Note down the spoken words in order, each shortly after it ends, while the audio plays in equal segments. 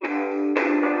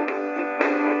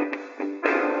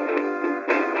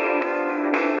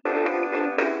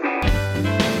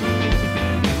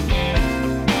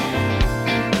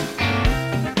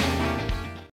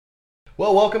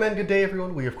Well, welcome and good day,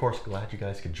 everyone. We, of course, glad you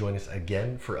guys could join us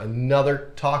again for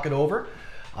another Talk It Over.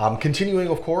 Continuing,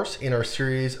 of course, in our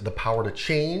series, The Power to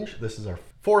Change. This is our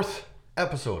fourth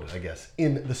episode, I guess,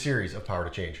 in the series of Power to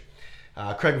Change.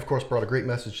 Craig, of course, brought a great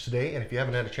message today, and if you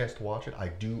haven't had a chance to watch it, I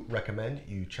do recommend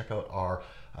you check out our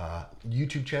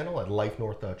YouTube channel at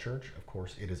lifenorth.church. Of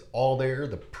course, it is all there,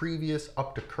 the previous,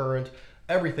 up to current,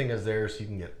 everything is there, so you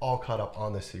can get all caught up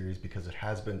on this series because it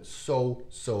has been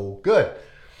so good.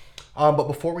 But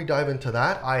before we dive into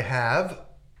that, I have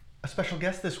a special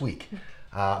guest this week.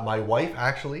 My wife,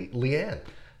 actually, Leanne.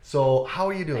 So how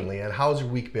are you doing, Leanne? How's your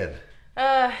week been?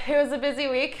 It was a busy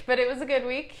week, but it was a good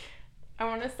week. I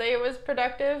want to say it was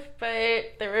productive,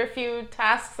 but there were a few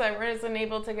tasks I wasn't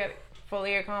able to get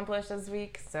fully accomplished this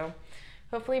week. So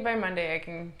hopefully by Monday I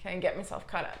can get myself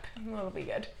caught up. It'll be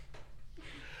good.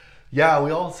 Yeah,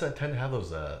 we all tend to have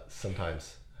those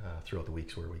sometimes throughout the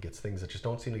weeks where we get things that just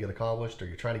don't seem to get accomplished, or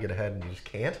you're trying to get ahead and you just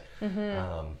can't.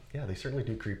 Yeah, they certainly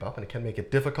do creep up and it can make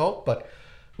it difficult, but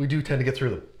we do tend to get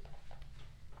through them.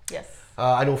 Yes.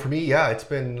 I know for me, yeah, it's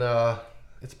been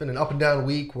an up and down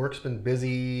week. Work's been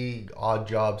busy, odd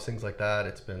jobs, things like that.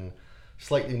 It's been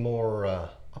slightly more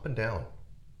up and down.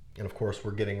 And of course,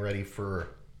 we're getting ready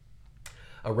for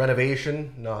a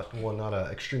renovation, not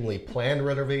an extremely planned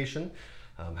renovation.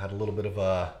 Had a little bit of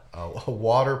a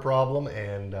water problem,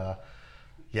 and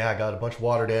got a bunch of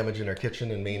water damage in our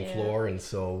kitchen and main floor, and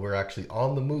so we're actually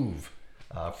on the move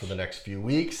for the next few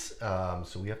weeks.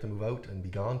 So we have to move out and be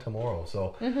gone tomorrow.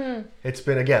 So it's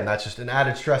been, again, that's just an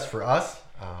added stress for us.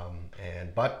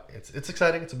 But it's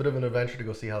exciting. It's a bit of an adventure to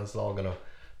go see how this is all going to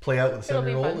play out with a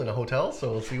 7-year-old in a hotel. So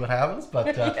we'll see what happens.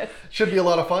 But Yes. Should be a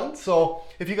lot of fun. So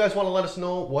if you guys want to let us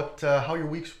know how your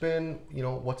week's been,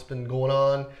 what's been going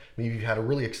on. Maybe you've had a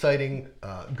really exciting,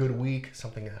 good week,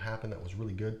 something that happened that was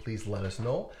really good, please let us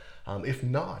know. If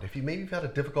not, if you've had a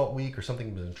difficult week or something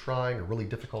you've been trying or really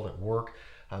difficult at work,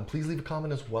 please leave a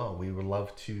comment as well. We would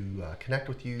love to connect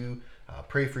with you,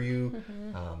 pray for you,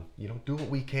 do what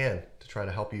we can to try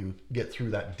to help you get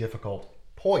through that difficult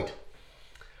point.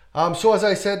 So as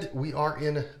I said, we are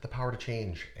in The Power to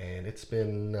Change, and it's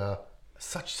been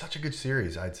such a good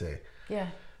series, I'd say. Yeah.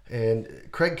 And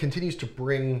Craig continues to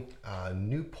bring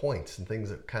new points and things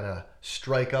that kind of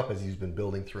strike up as he's been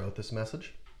building throughout this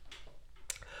message.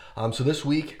 So this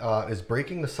week is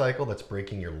breaking the cycle that's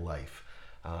breaking your life.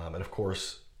 And of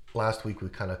course, last week we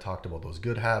kind of talked about those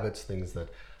good habits, things that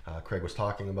Craig was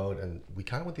talking about, and we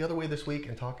kind of went the other way this week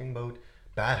and talking about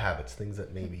bad habits, things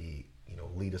that maybe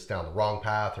lead us down the wrong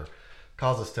path or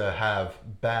cause us to have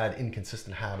bad,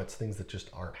 inconsistent habits, things that just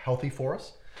aren't healthy for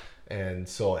us. And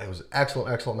so it was an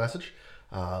excellent message.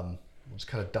 We'll just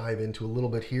kind of dive into a little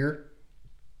bit here.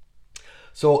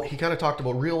 So he kind of talked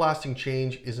about real lasting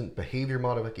change isn't behavior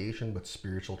modification, but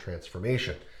spiritual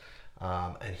transformation.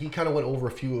 And he kind of went over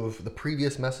a few of the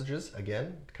previous messages,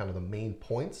 again, kind of the main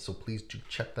points. So please do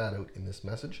check that out in this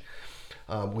message.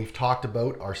 We've talked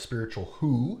about our spiritual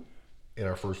who in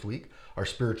our first week, our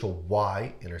spiritual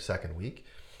why in our second week,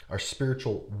 our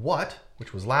spiritual what,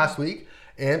 which was last week,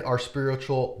 and our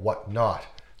spiritual what not,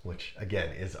 which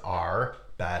again is our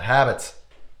bad habits.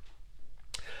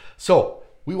 So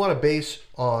we want to base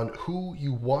on who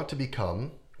you want to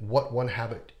become, what one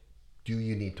habit do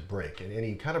you need to break? And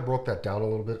he kind of broke that down a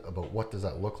little bit about what does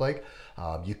that look like.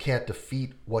 You can't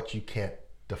defeat what you can't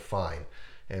define.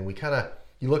 And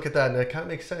you look at that and it kind of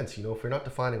makes sense. If you're not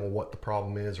defining what the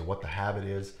problem is or what the habit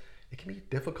is, it can be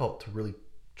difficult to really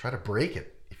try to break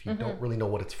it if you don't really know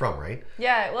what it's from, right?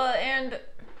 Yeah, well, and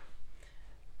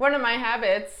one of my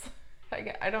habits,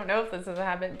 I don't know if this is a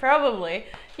habit, probably,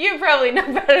 you probably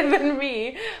know better than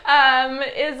me,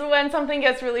 is when something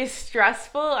gets really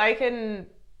stressful, I can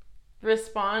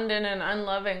respond in an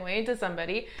unloving way to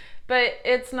somebody. But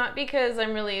it's not because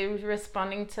I'm really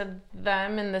responding to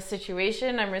them in the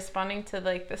situation. I'm responding to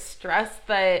the stress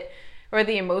or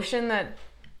the emotion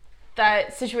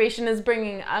that situation is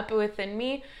bringing up within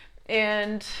me,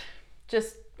 and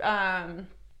just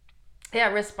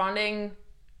responding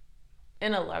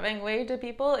in a loving way to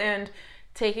people and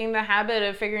taking the habit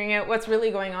of figuring out what's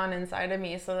really going on inside of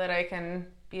me so that I can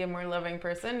be a more loving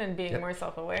person and being more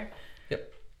self-aware.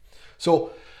 Yep.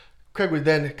 So Craig would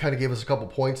then kind of give us a couple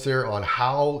points there on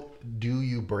how do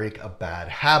you break a bad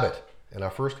habit. And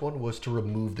our first one was to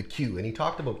remove the cue. And he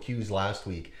talked about cues last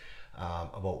week,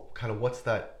 about kind of what's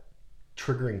that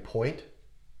triggering point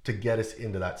to get us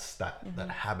into that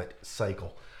habit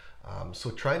cycle.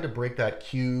 So trying to break that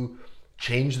cue,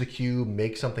 change the cue,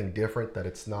 make something different that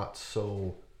it's not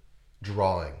so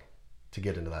drawing to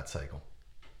get into that cycle.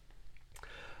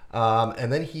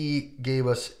 And then he gave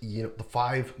us the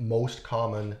 5 most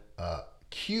common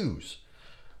cues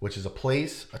which is a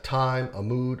place, a time, a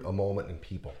mood, a moment, and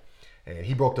people. And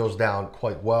he broke those down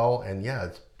quite well. And yeah,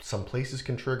 some places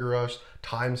can trigger us,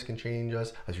 times can change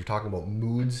us. As you're talking about,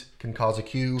 moods can cause a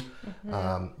cue.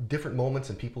 Different moments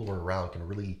and people we're around can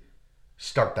really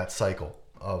start that cycle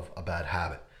of a bad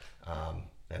habit.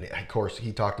 And of course,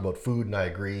 he talked about food, and I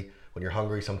agree. When you're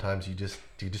hungry, sometimes you just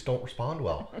don't respond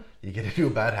well. You get into a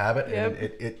bad habit, and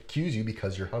it cues you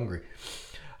because you're hungry.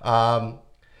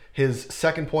 His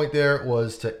second point there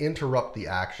was to interrupt the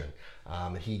action.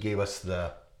 He gave us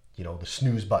the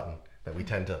snooze button that we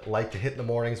tend to like to hit in the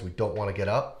mornings. We don't want to get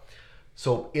up.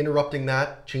 So interrupting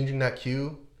that, changing that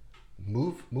cue,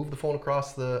 move the phone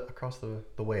across the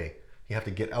way. You have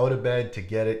to get out of bed to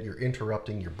get it. You're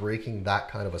interrupting, you're breaking that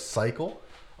kind of a cycle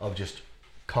of just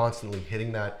constantly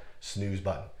hitting that snooze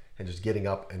button and just getting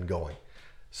up and going.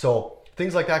 So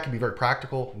things like that can be very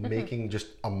practical. Making just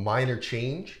a minor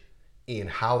change in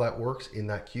how that works in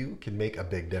that cue can make a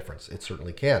big difference. It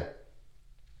certainly can.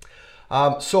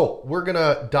 So we're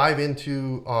gonna dive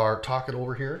into our Talk It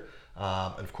Over here.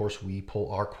 And of course, we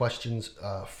pull our questions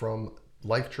from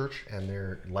Life Church and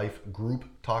their life group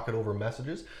Talk It Over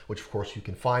messages, which of course you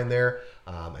can find there.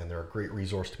 And they're a great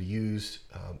resource to be used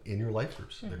in your life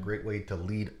groups. They're a great way to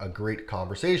lead a great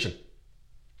conversation.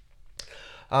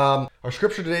 Our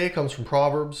scripture today comes from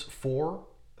Proverbs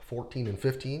 4:14 and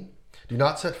 15. Do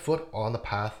not set foot on the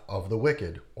path of the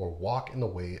wicked or walk in the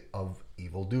way of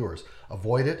evildoers.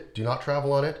 Avoid it. Do not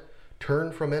travel on it.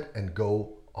 Turn from it and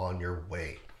go on your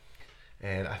way.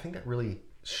 And I think that really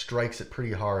strikes it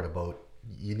pretty hard about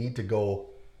you need to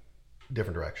go a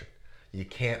different direction. You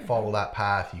can't follow that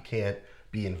path. You can't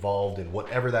be involved in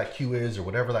whatever that cue is or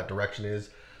whatever that direction is.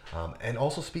 And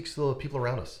also speaks to the people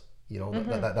around us.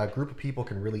 That group of people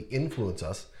can really influence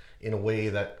us in a way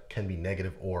that can be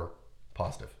negative or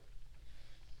positive.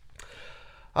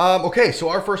 Okay, so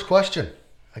our first question,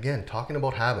 again, talking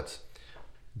about habits.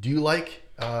 Do you like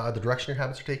the direction your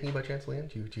habits are taking you by chance,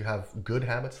 Leanne? Do you have good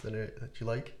habits that you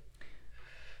like?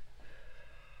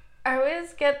 I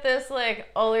always get this like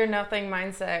all or nothing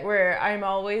mindset where I'm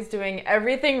always doing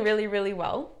everything really, really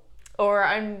well,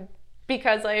 or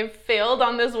because I've failed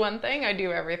on this one thing, I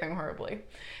do everything horribly.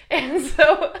 And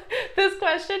so this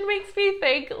question makes me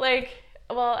think like,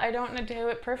 well, I don't do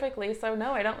it perfectly, so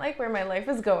no, I don't like where my life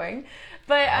is going.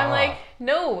 But I'm like,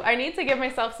 no, I need to give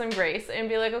myself some grace and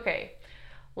be like, okay,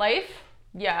 life,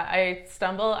 yeah, I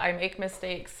stumble, I make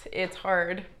mistakes, it's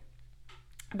hard.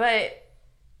 But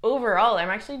overall, I'm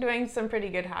actually doing some pretty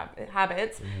good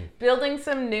habits, building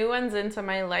some new ones into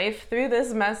my life through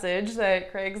this message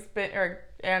that Craig's been,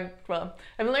 I'm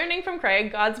learning from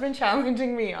Craig, God's been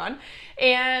challenging me on,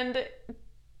 and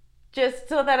just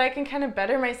so that I can kind of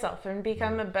better myself and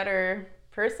become a better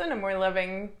person, a more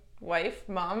loving wife,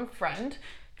 mom, friend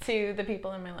to the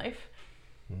people in my life.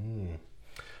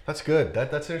 That's good.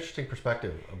 That's an interesting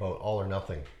perspective about all or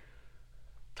nothing.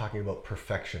 Talking about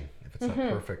perfection. If it's not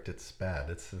perfect, it's bad.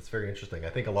 It's very interesting. I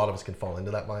think a lot of us can fall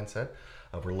into that mindset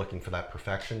of we're looking for that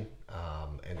perfection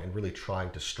and really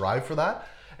trying to strive for that.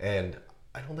 And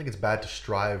I don't think it's bad to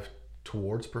strive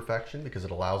towards perfection because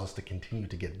it allows us to continue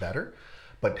to get better.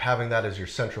 But having that as your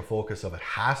central focus of it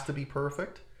has to be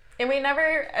perfect. And we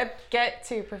never get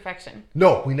to perfection.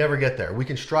 No, we never get there. We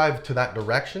can strive to that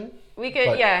direction. We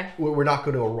could, yeah. We're not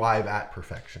going to arrive at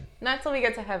perfection. Not till we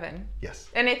get to heaven. Yes.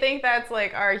 And I think that's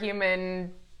like our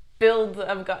human build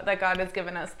of God that God has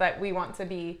given us, that we want to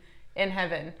be in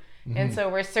heaven. And so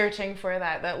we're searching for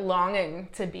that longing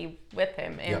to be with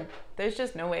him. And there's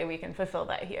just no way we can fulfill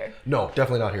that here. No,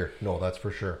 definitely not here. No, that's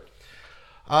for sure.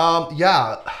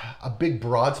 A big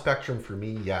broad spectrum for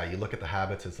me. Yeah, you look at the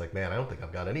habits, it's like, man, I don't think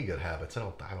I've got any good habits. I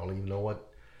don't even know what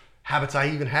habits I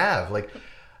even have.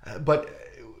 But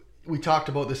we talked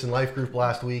about this in Life Group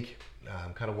last week.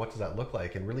 Kind of what does that look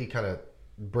like? And really kind of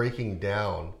breaking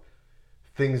down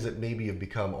things that maybe have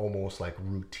become almost like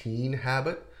routine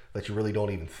habit that you really don't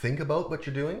even think about what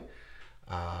you're doing.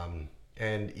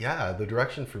 And yeah, the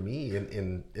direction for me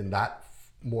in that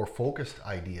more focused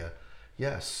idea,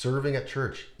 serving at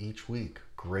church each week,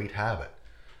 great habit.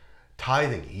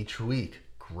 Tithing each week,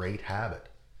 great habit.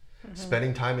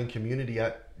 Spending time in community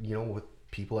with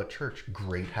people at church,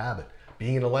 great habit.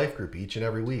 Being in a life group each and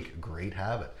every week, great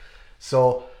habit.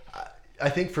 So I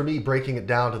think for me, breaking it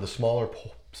down to the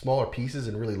smaller pieces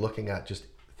and really looking at just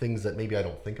things that maybe I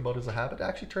don't think about as a habit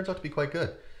actually turns out to be quite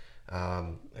good.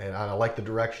 And I like the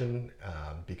direction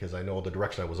because I know the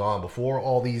direction I was on before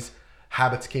all these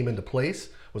habits came into place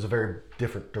was a very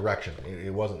different direction.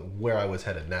 It wasn't where I was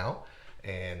headed now.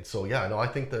 And so, I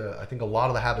think a lot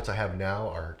of the habits I have now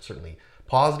are certainly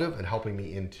positive and helping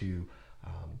me into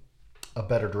a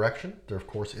better direction. There, of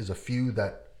course, is a few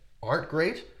that aren't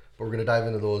great, but we're going to dive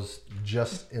into those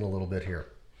just in a little bit here.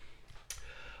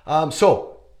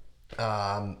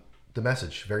 The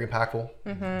message, very impactful,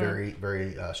 very,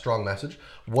 very strong message.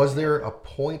 Was there a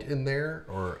point in there,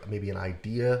 or maybe an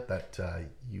idea that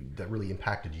that really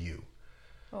impacted you?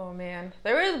 Oh man,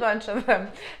 there was a bunch of them.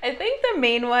 I think the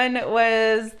main one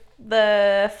was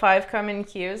the 5 common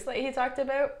cues that he talked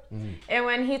about. And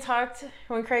when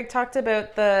Craig talked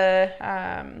about the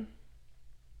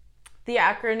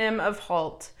acronym of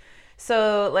HALT.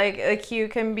 So like a cue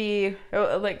can be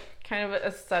like kind of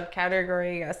a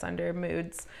subcategory, I guess, under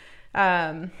moods.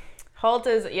 HALT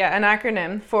is an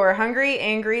acronym for hungry,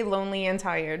 angry, lonely, and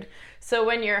tired. So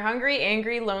when you're hungry,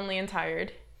 angry, lonely, and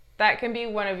tired, that can be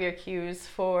one of your cues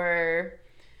for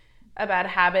a bad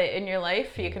habit in your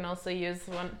life. You can also use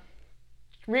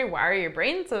rewire your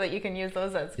brain so that you can use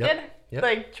those as good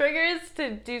like triggers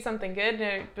to do something good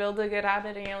and build a good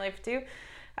habit in your life too.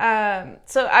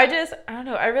 So I don't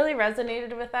know, I really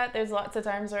resonated with that. There's lots of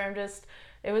times where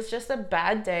it was just a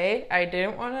bad day. I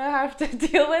didn't want to have to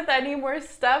deal with any more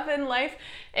stuff in life.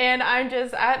 And I'm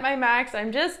just at my max.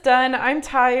 I'm just done. I'm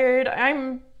tired.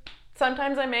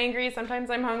 Sometimes I'm angry. Sometimes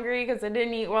I'm hungry because I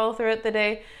didn't eat well throughout the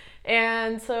day.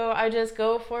 And so I just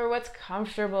go for what's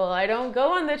comfortable. I don't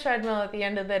go on the treadmill at the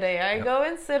end of the day. I go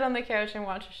and sit on the couch and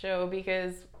watch a show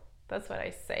because that's what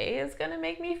I say is going to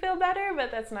make me feel better,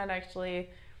 but that's not actually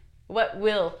what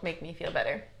will make me feel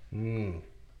better.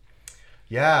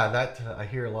 Yeah, that I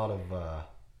hear a lot of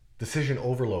decision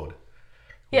overload.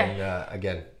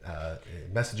 When,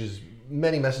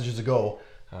 many messages ago,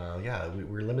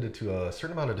 we're limited to a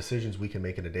certain amount of decisions we can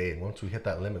make in a day, and once we hit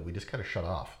that limit, we just kind of shut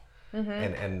off.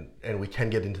 And we can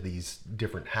get into these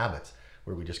different habits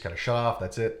where we just kind of shut off.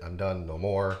 That's it. I'm done. No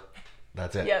more.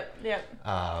 That's it. Yep.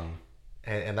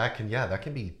 And that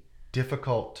can be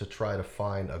difficult to try to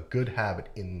find a good habit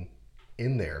in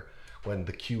there when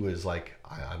the cue is like,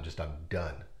 I'm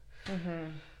done.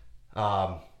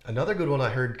 Another good one I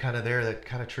heard kind of there that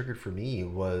kind of triggered for me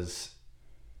was,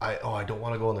 I don't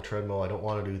want to go on the treadmill. I don't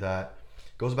want to do that.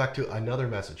 Goes back to another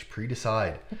message,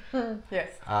 pre-decide. Yes.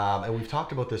 And we've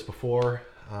talked about this before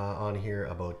on here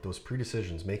about those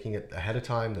pre-decisions, making it ahead of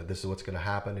time that this is what's going to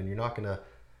happen, and you're not going to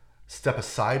step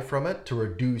aside from it to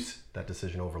reduce that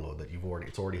decision overload that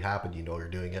it's already happened. You know you're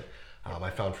doing it.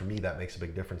 I found for me that makes a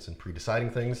big difference in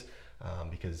pre-deciding things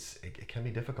because it can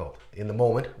be difficult in the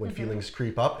moment when feelings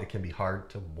creep up. It can be hard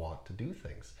to want to do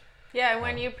things. Yeah,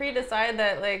 when you pre-decide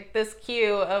that like this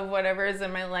cue of whatever is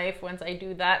in my life, once I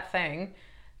do that thing,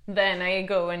 then I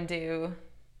go and do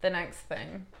the next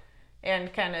thing,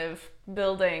 and kind of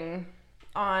building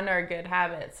on our good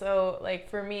habits. So like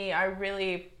for me, I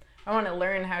want to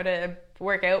learn how to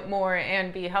work out more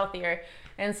and be healthier.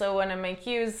 And so one of my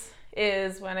cues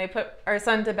is when I put our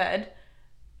son to bed,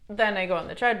 then I go on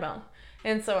the treadmill.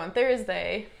 And so on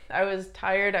Thursday, I was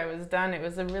tired, I was done, it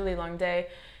was a really long day.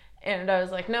 And I was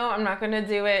like, no, I'm not going to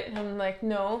do it. I'm like,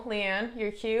 no, Leanne,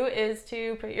 your cue is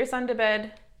to put your son to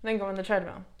bed, then go on the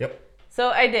treadmill. Yep. So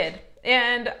I did.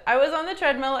 And I was on the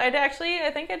treadmill. I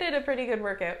think I did a pretty good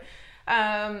workout.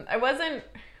 I wasn't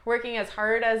working as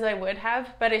hard as I would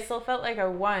have, but I still felt like I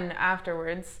won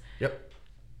afterwards. Yep.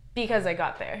 Because I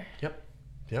got there.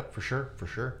 Yep, for sure.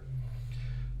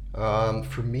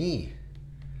 For me,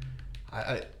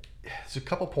 there's a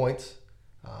couple points.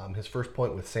 His first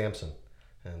point with Samson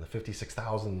and the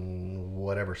 56,000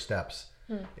 whatever steps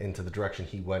into the direction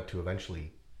he went to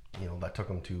eventually, that took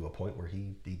him to a point where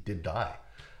he did die.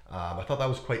 I thought that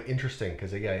was quite interesting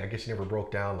because I guess he never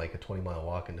broke down like a 20-mile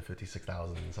walk into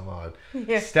 56,000 and some odd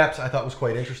steps. I thought was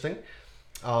quite interesting.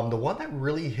 The one that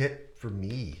really hit for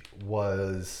me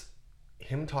was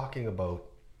him talking about,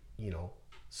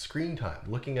 screen time,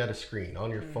 looking at a screen on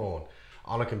your phone,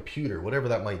 on a computer, whatever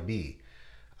that might be.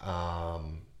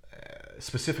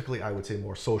 Specifically, I would say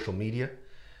more social media,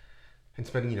 and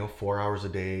spending 4 hours a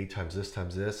day times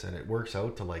this, and it works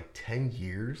out to like 10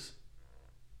 years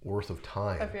worth of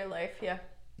time of your life.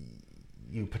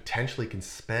 You potentially can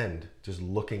spend just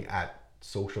looking at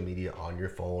social media on your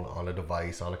phone, on a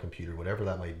device, on a computer, whatever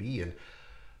that might be. And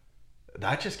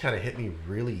that just kind of hit me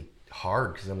really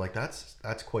hard because I'm like, that's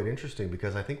quite interesting,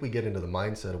 because I think we get into the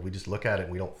mindset of we just look at it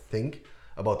and we don't think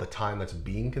about the time that's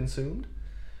being consumed.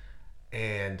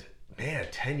 And man,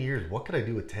 10 years, what could I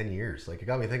do with 10 years? Like, it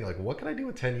got me thinking, like, what could I do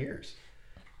with 10 years?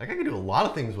 Like, I could do a lot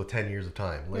of things with 10 years of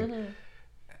time. Like,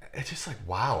 it's just like,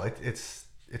 wow, it's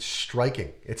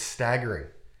striking. It's staggering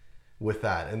with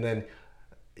that. And then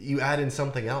you add in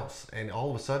something else, and all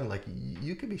of a sudden, like,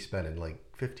 you could be spending like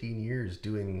 15 years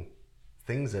doing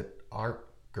things that aren't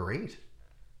great.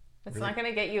 It's really not going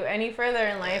to get you any further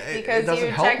in life because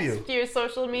you checked your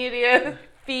social media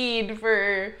feed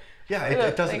for. Yeah,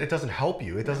 it doesn't help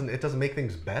you. It doesn't make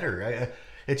things better.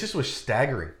 It just was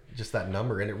staggering, just that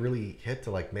number, and it really hit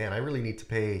to like, man, I really need to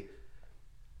pay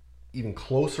even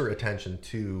closer attention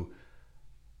to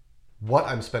what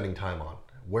I'm spending time on,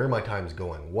 where my time's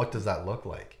going, what does that look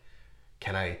like?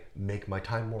 Can I make my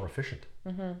time more efficient?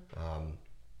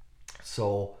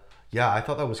 So yeah, I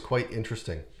thought that was quite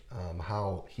interesting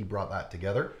how he brought that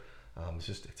together. It's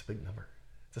a big number.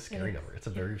 It's a scary number. It's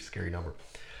a very scary number.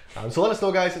 So let us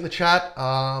know, guys, in the chat.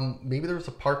 Maybe there was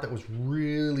a part that was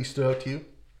really stood out to you,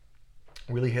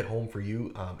 really hit home for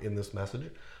you in this message.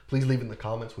 Please leave it in the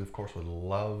comments. We, of course, would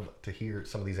love to hear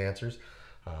some of these answers.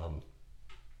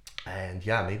 And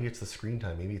yeah, maybe it's the screen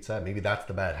time. Maybe it's that. Maybe that's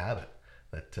the bad habit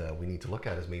that we need to look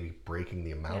at, is maybe breaking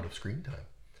the amount of screen time.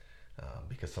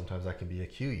 Because sometimes that can be a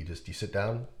cue. You sit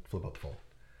down, flip out the phone,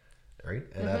 right?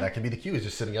 And that can be the cue, is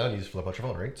just sitting down and you just flip out your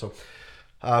phone, right? So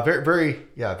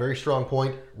very strong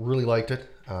point. Really liked it.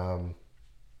 Okay,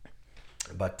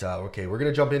 we're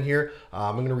going to jump in here.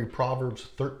 I'm going to read Proverbs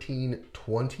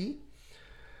 13:20.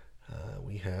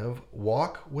 We have,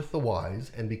 walk with the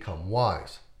wise and become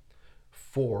wise,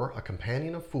 for a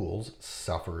companion of fools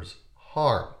suffers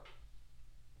harm.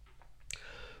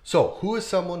 So, who is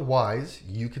someone wise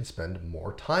you can spend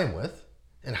more time with,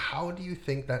 and how do you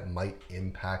think that might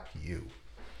impact you?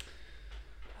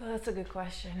 Well, that's a good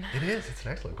question. It is. It's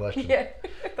an excellent question. Yeah,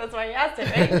 that's why you asked it,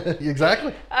 right?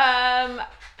 Exactly. I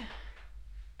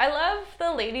love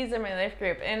the ladies in my life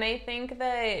group, and I think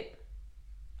they're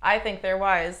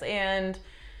wise, and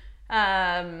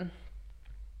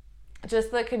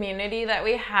just the community that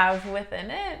we have within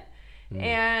it.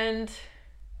 And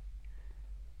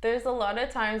there's a lot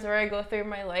of times where I go through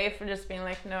my life and just being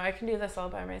like, no, I can do this all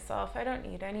by myself. I don't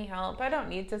need any help. I don't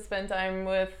need to spend time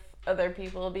with other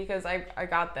people because I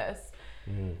got this.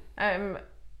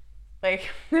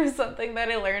 There's something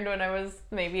that I learned when I was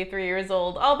maybe 3 years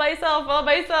old. All myself.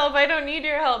 I don't need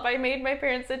your help. I made my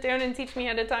parents sit down and teach me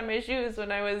how to tie my shoes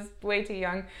when I was way too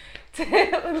young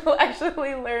to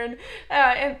actually learn.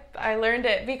 And I learned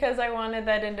it because I wanted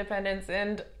that independence.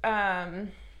 And I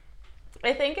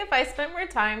think if I spent more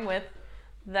time with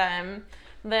them,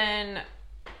 then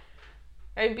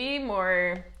I'd be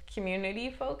more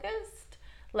community focused,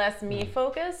 less me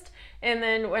focused. And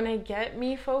then when I get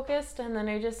me focused, and then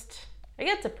I get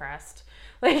depressed.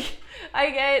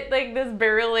 I get this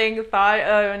barreling thought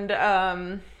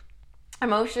and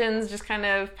emotions just kind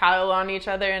of pile on each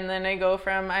other. And then I go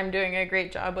from I'm doing a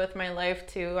great job with my life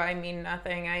to I mean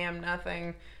nothing, I am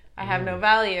nothing, I have no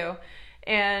value.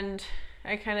 And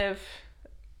I kind of,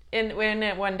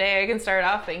 one day I can start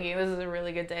off thinking this is a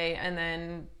really good day, and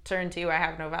then turn to I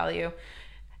have no value.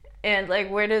 And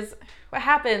what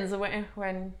happens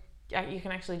when you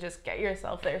can actually just get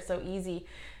yourself there so easy.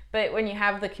 But when you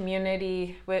have the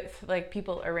community with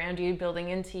people around you building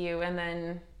into you, and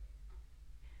then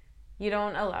you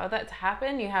don't allow that to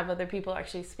happen, you have other people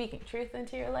actually speaking truth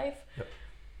into your life. Yep.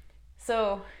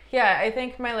 So yeah, I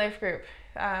think my life group,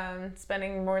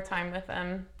 spending more time with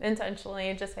them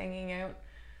intentionally, just hanging out.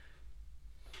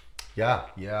 Yeah.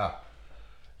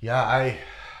 I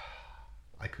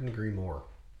couldn't agree more.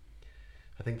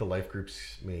 I think the life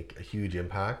groups make a huge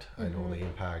impact. I know they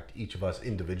impact each of us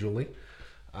individually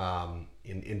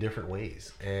in different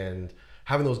ways. And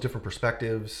having those different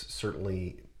perspectives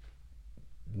certainly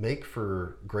make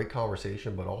for great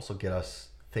conversation, but also get us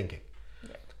thinking.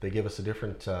 Yeah. They give us a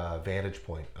different vantage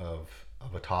point of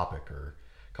a topic or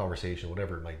conversation,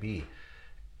 whatever it might be.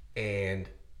 And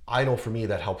I know for me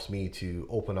that helps me to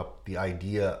open up the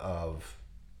idea of,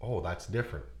 oh, that's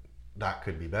different. That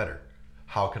could be better.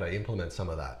 How could I implement some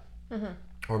of that?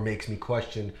 Or makes me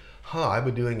question, I've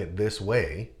been doing it this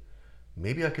way.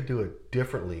 Maybe I could do it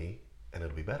differently and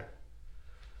it'll be better.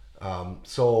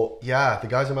 So yeah, the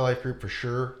guys in my life group for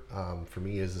sure, for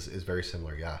me is very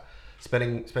similar. Yeah.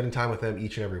 Spending time with them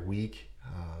each and every week,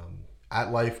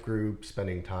 at life group,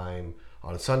 spending time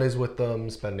on Sundays with them,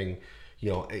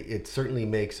 it certainly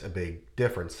makes a big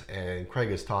difference. And Craig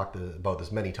has talked about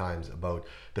this many times, about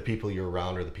the people you're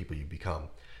around or the people you become,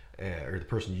 or the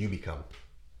person you become.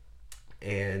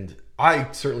 And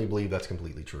I certainly believe that's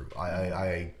completely true.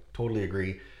 I totally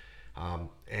agree.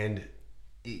 And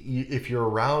if you're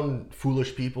around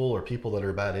foolish people or people that are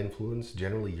a bad influence,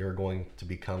 generally you're going to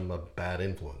become a bad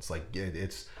influence.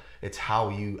 It's how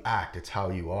you act, it's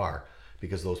how you are,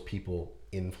 because those people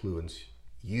influence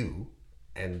you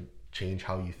and change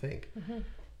how you think.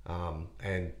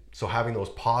 And so having those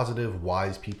positive,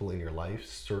 wise people in your life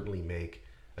certainly make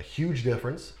a huge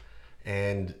difference.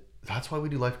 And that's why we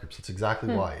do life groups. That's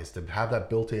exactly why, is to have that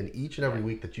built in each and every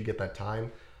week, that you get that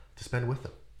time to spend with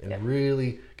them and Yeah.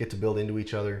 really get to build into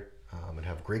each other and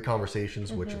have great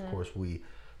conversations, which of course we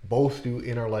both do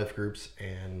in our life groups.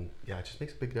 And yeah, it just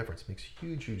makes a big difference. It makes a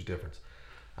huge, huge difference.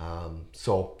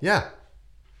 So yeah,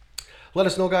 let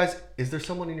us know, guys. Is there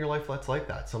someone in your life that's like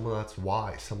that? Someone that's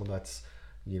wise, someone that's,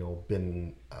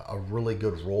 been a really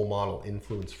good role model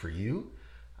influence for you?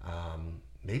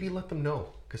 Maybe let them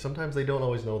know, because sometimes they don't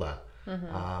always know that.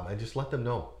 And just let them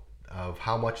know of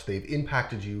how much they've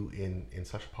impacted you in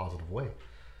such a positive way.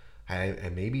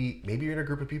 And maybe you're in a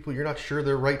group of people you're not sure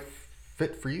they're right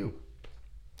fit for you.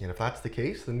 And if that's the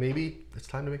case, then maybe it's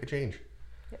time to make a change.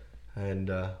 Yep.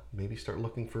 And maybe start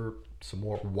looking for some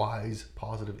more wise,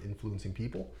 positive, influencing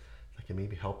people that can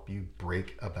maybe help you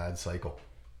break a bad cycle.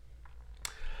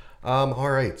 All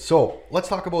right, so let's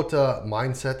talk about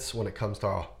mindsets when it comes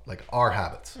to our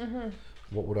habits.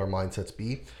 What would our mindsets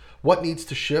be? What needs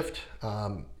to shift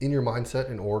in your mindset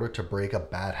in order to break a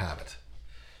bad habit?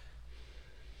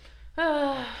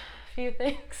 A few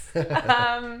things.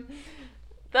 The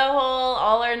whole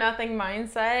all or nothing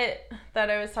mindset that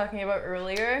I was talking about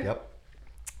earlier.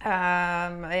 Yep.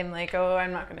 I'm like, oh,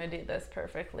 I'm not going to do this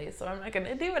perfectly, so I'm not going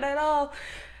to do it at all.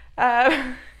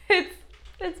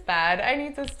 It's bad. I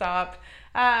need to stop.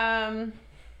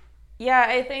 Yeah,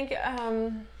 I think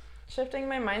shifting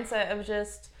my mindset of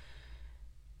just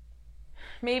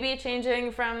maybe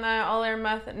changing from the all or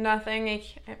nothing,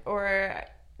 or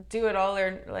do it all,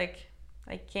 or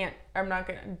I'm not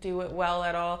going to do it well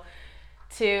at all,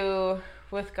 to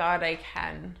with God I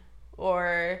can,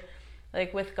 or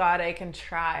with God I can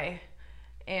try.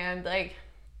 And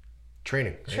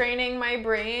Training. Right? Training my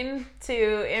brain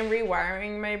and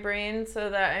rewiring my brain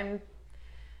so that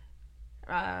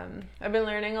I've been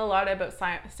learning a lot about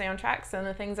soundtracks and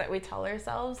the things that we tell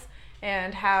ourselves,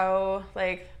 and how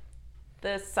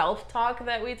the self-talk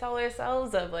that we tell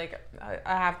ourselves of I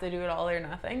have to do it all or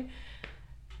nothing.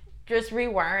 Just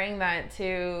rewiring that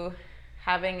to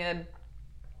having a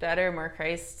better, more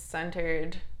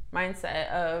Christ-centered mindset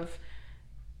of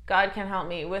God can help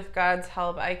me. With God's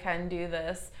help, I can do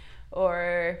this.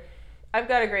 Or I've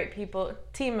got a great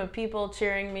team of people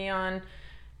cheering me on.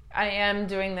 I am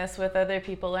doing this with other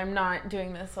people. I'm not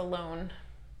doing this alone.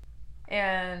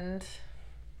 And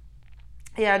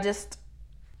yeah, just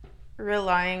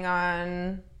relying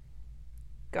on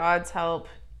God's help,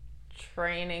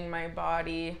 training my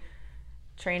body,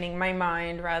 training my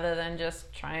mind, rather than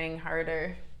just trying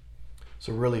harder.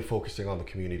 So really focusing on the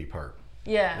community part.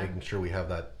 Yeah. Making sure we have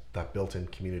that built-in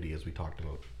community, as we talked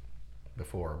about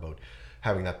before, about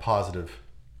having that positive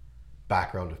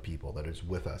background of people that is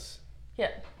with us.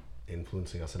 Yeah.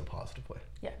 Influencing us in a positive way.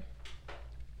 Yeah.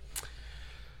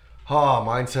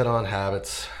 Mindset on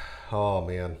habits. Oh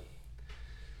man.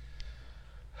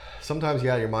 Sometimes,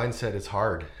 yeah, your mindset is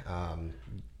hard.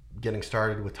 Getting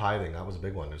started with tithing, that was a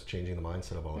big one. Just changing the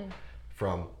mindset about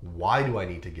from why do I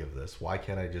need to give this? Why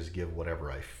can't I just give whatever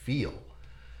I feel?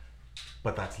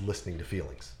 But that's listening to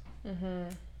feelings.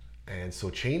 And so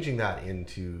changing that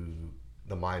into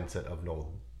the mindset of,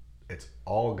 no, it's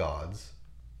all God's.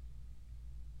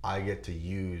 I get to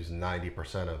use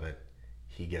 90% of it.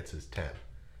 He gets his 10.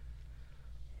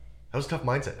 That was a tough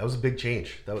mindset. That was a big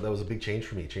change. That was a big change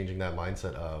for me, changing that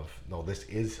mindset of, no, this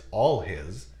is all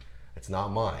his. It's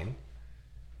not mine.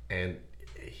 And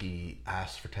he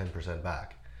asked for 10%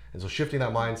 back. And so shifting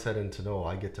that mindset into, no,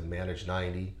 I get to manage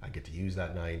 90. I get to use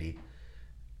that 90.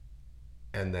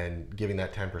 And then giving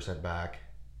that 10% back,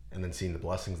 and then seeing the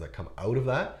blessings that come out of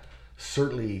that,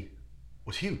 certainly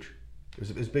was huge. It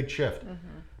was a big shift.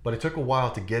 But it took a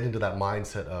while to get into that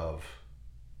mindset of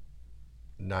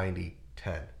 90-10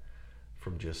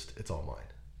 from just, it's all mine.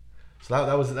 So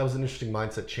that was an interesting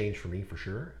mindset change for me, for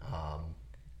sure.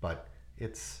 But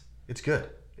it's good.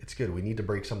 It's good. We need to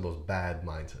break some of those bad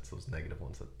mindsets, those negative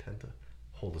ones that tend to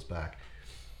hold us back.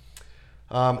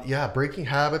 Breaking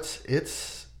habits,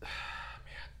 it's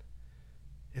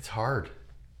hard.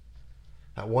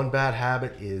 That one bad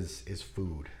habit is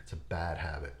food. It's a bad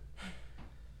habit.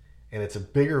 And it's a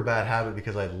bigger bad habit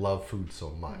because I love food so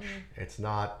much. It's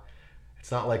not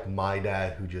like my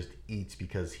dad, who just eats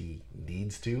because he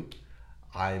needs to.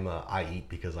 I eat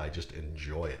because I just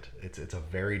enjoy it. It's a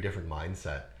very different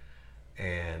mindset.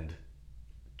 And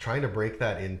trying to break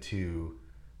that into,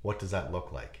 what does that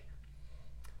look like?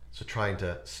 So trying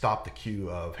to stop the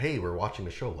cue of, hey, we're watching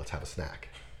the show, let's have a snack.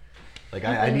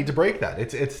 I need to break that.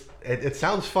 It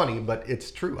sounds funny, but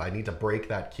it's true. I need to break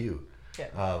that cue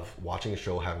of watching a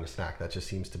show, having a snack. That just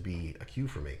seems to be a cue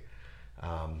for me.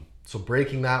 So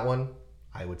breaking that one,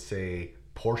 I would say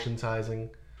portion sizing,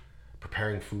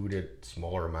 preparing food at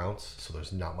smaller amounts so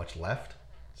there's not much left,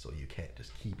 so you can't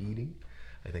just keep eating,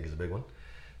 I think is a big one.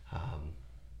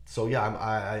 So yeah,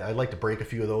 I'd like to break a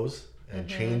few of those and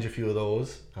change a few of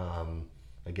those.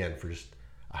 Again, for just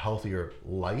a healthier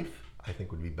life, I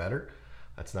think would be better.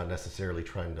 That's not necessarily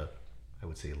trying to, I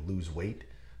would say, lose weight.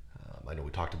 I know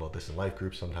we talked about this in life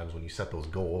groups. Sometimes when you set those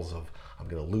goals of I'm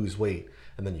going to lose weight,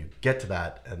 and then you get to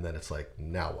that, and then it's like,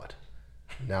 now what?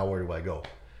 Now where do I go?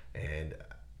 And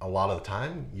a lot of the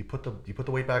time, you put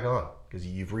the weight back on because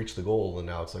you've reached the goal, and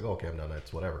now it's like, okay, I'm done.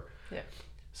 It's whatever. Yeah.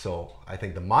 So I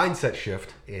think the mindset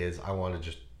shift is I want to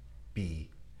just be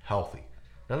healthy,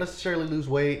 not necessarily lose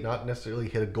weight, not necessarily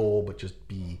hit a goal, but just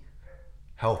be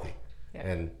healthy. Yeah.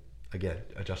 And again,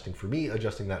 adjusting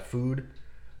that food,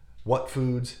 what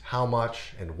foods, how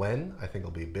much, and when, I think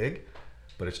will be big.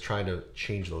 But it's trying to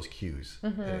change those cues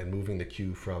and moving the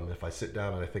cue from if I sit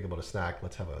down and I think about a snack,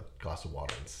 let's have a glass of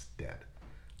water instead.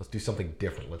 Let's do something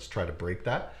different. Let's try to break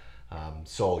that.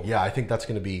 So yeah, I think that's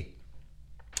going to be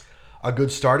a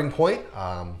good starting point.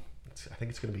 I think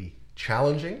it's going to be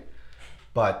challenging,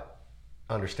 but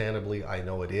understandably, I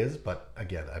know it is. But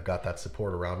again, I've got that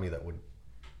support around me that would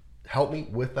help me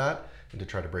with that and to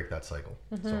try to break that cycle.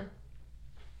 So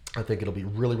I think it'll be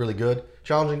really, really good.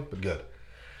 Challenging, but good.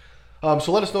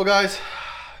 So let us know, guys,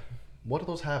 what are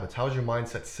those habits? How does your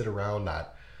mindset sit around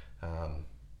that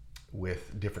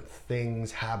with different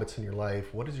things, habits in your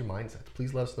life? What is your mindset?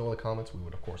 Please let us know in the comments. We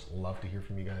would, of course, love to hear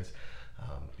from you guys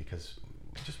because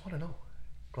we just want to know.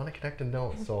 We want to connect and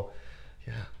know. So,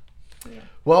 yeah.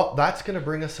 Well, that's going to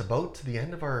bring us about to the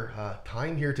end of our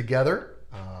time here together.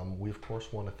 We, of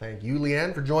course, want to thank you,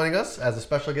 Leanne, for joining us as a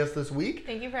special guest this week.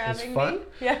 Thank you for having me.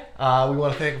 Yeah. We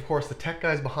want to thank, of course, the tech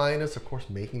guys behind us, of course,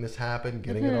 making this happen,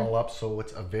 getting it all up so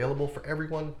it's available for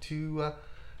everyone to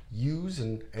use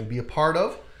and be a part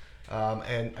of.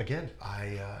 And again,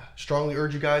 I strongly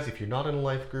urge you guys, if you're not in a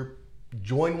life group,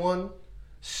 join one,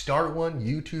 start one,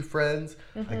 you two friends.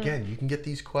 Again, you can get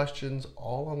these questions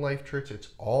all on Life Church. It's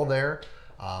all there.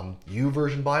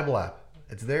 YouVersion Bible app.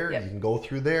 It's there. Yep. You can go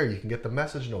through there. You can get the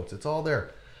message notes. It's all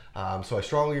there. So I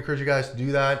strongly encourage you guys to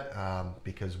do that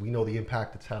because we know the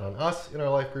impact it's had on us in our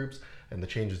life groups and the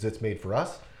changes it's made for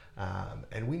us.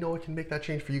 And we know it can make that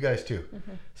change for you guys too.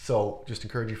 So just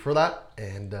encourage you for that.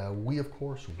 And we, of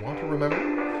course, want to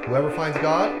remember, whoever finds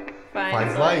God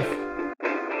finds life.